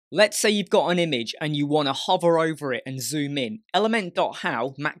Let's say you've got an image and you want to hover over it and zoom in.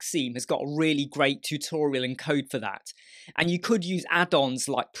 Element.how Maxime has got a really great tutorial and code for that. And you could use add-ons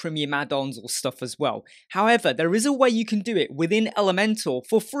like premium add-ons or stuff as well. However, there is a way you can do it within Elementor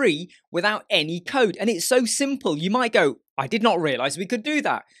for free without any code. And it's so simple. You might go, I did not realize we could do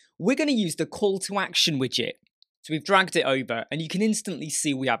that. We're going to use the call to action widget. So we've dragged it over and you can instantly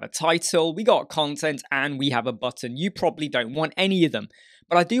see we have a title, we got content, and we have a button. You probably don't want any of them.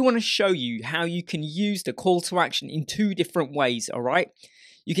 But I do want to show you how you can use the call to action in two different ways, all right?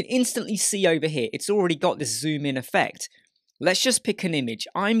 You can instantly see over here, it's already got this zoom in effect. Let's just pick an image.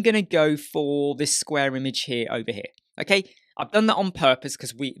 I'm going to go for this square image here over here, okay? I've done that on purpose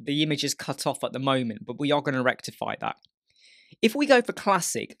because the image is cut off at the moment, but we are going to rectify that. If we go for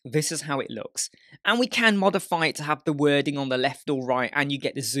classic, this is how it looks. And we can modify it to have the wording on the left or right and you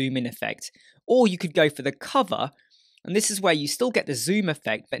get the zoom in effect. Or you could go for the cover. And this is where you still get the zoom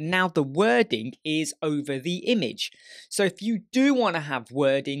effect, but now the wording is over the image. So if you do want to have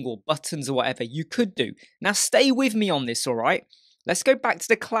wording or buttons or whatever, you could do. Now stay with me on this, all right? Let's go back to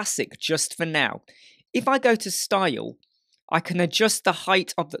the classic just for now. If I go to style, I can adjust the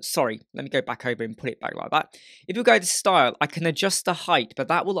height of the, sorry, let me go back over and put it back like that. If we go to style, I can adjust the height, but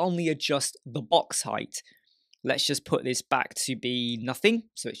that will only adjust the box height. Let's just put this back to be nothing,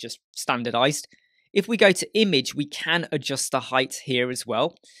 so it's just standardized. If we go to image, we can adjust the height here as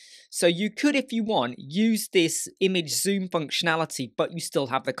well. So you could, if you want, use this image zoom functionality, but you still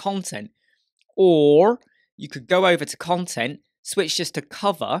have the content. Or you could go over to content, switch this to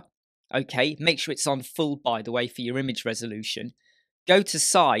cover. Okay, make sure it's on full, by the way, for your image resolution. Go to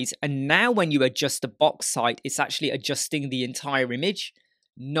size, and now when you adjust the box height, it's actually adjusting the entire image,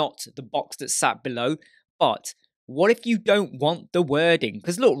 not the box that's sat below. But what if you don't want the wording?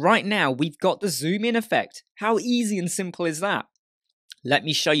 Because look, right now, we've got the zoom in effect. How easy and simple is that? Let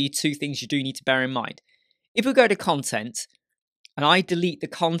me show you two things you do need to bear in mind. If we go to content, and I delete the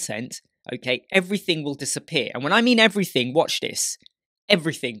content, okay, everything will disappear. And when I mean everything, watch this.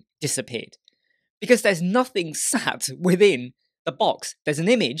 Everything disappeared. Because there's nothing sat within the box. There's an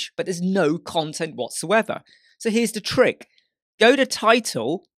image, but there's no content whatsoever. So here's the trick. Go to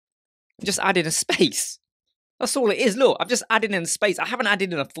title, and just add in a space. That's all it is. Look, I've just added in a space. I haven't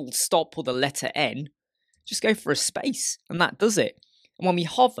added in a full stop or the letter N. Just go for a space, and that does it. And when we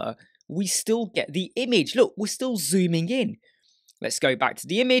hover, we still get the image. Look, we're still zooming in. Let's go back to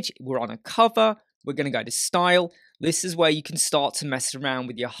the image. We're on a cover. We're going to go to style. This is where you can start to mess around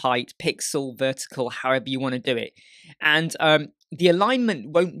with your height, pixel, vertical, however you want to do it. And the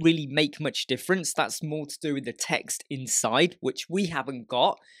alignment won't really make much difference. That's more to do with the text inside, which we haven't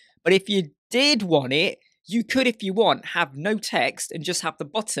got. But if you did want it, you could, if you want, have no text and just have the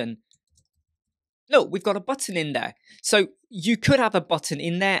button. Look, we've got a button in there. So you could have a button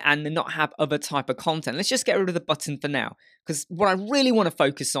in there and not have other type of content. Let's just get rid of the button for now. Because what I really want to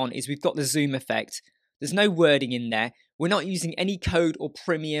focus on is we've got the zoom effect. There's no wording in there. We're not using any code or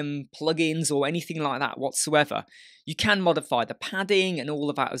premium plugins or anything like that whatsoever. You can modify the padding and all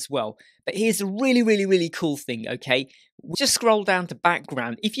of that as well. But here's a really, really, really cool thing, okay? Just scroll down to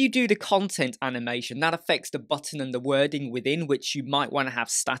background. If you do the content animation, that affects the button and the wording within, which you might want to have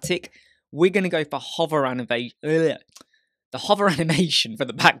static. We're going to go for hover animation. The hover animation for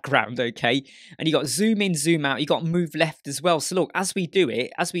the background, okay? And you got zoom in, zoom out. You got move left as well. So look, as we do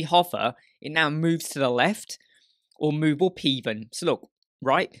it, as we hover, it now moves to the left or move up even. So look,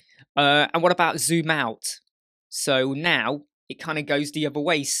 right? And what about zoom out? So now it kind of goes the other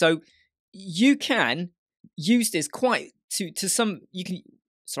way. So you can use this quite to some, you can,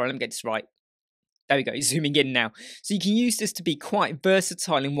 sorry, let me get this right. There we go, it's zooming in now. So you can use this to be quite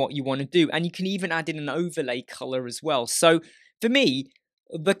versatile in what you want to do. And you can even add in an overlay color as well. So for me,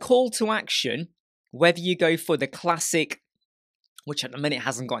 the call to action, whether you go for the classic, which at the minute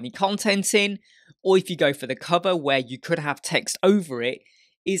hasn't got any content in, or if you go for the cover where you could have text over it,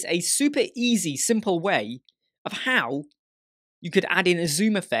 is a super easy, simple way of how you could add in a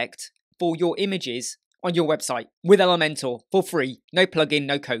zoom effect for your images on your website with Elementor for free. No plugin,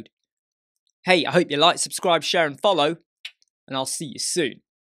 no code. Hey, I hope you like, subscribe, share, and follow, and I'll see you soon.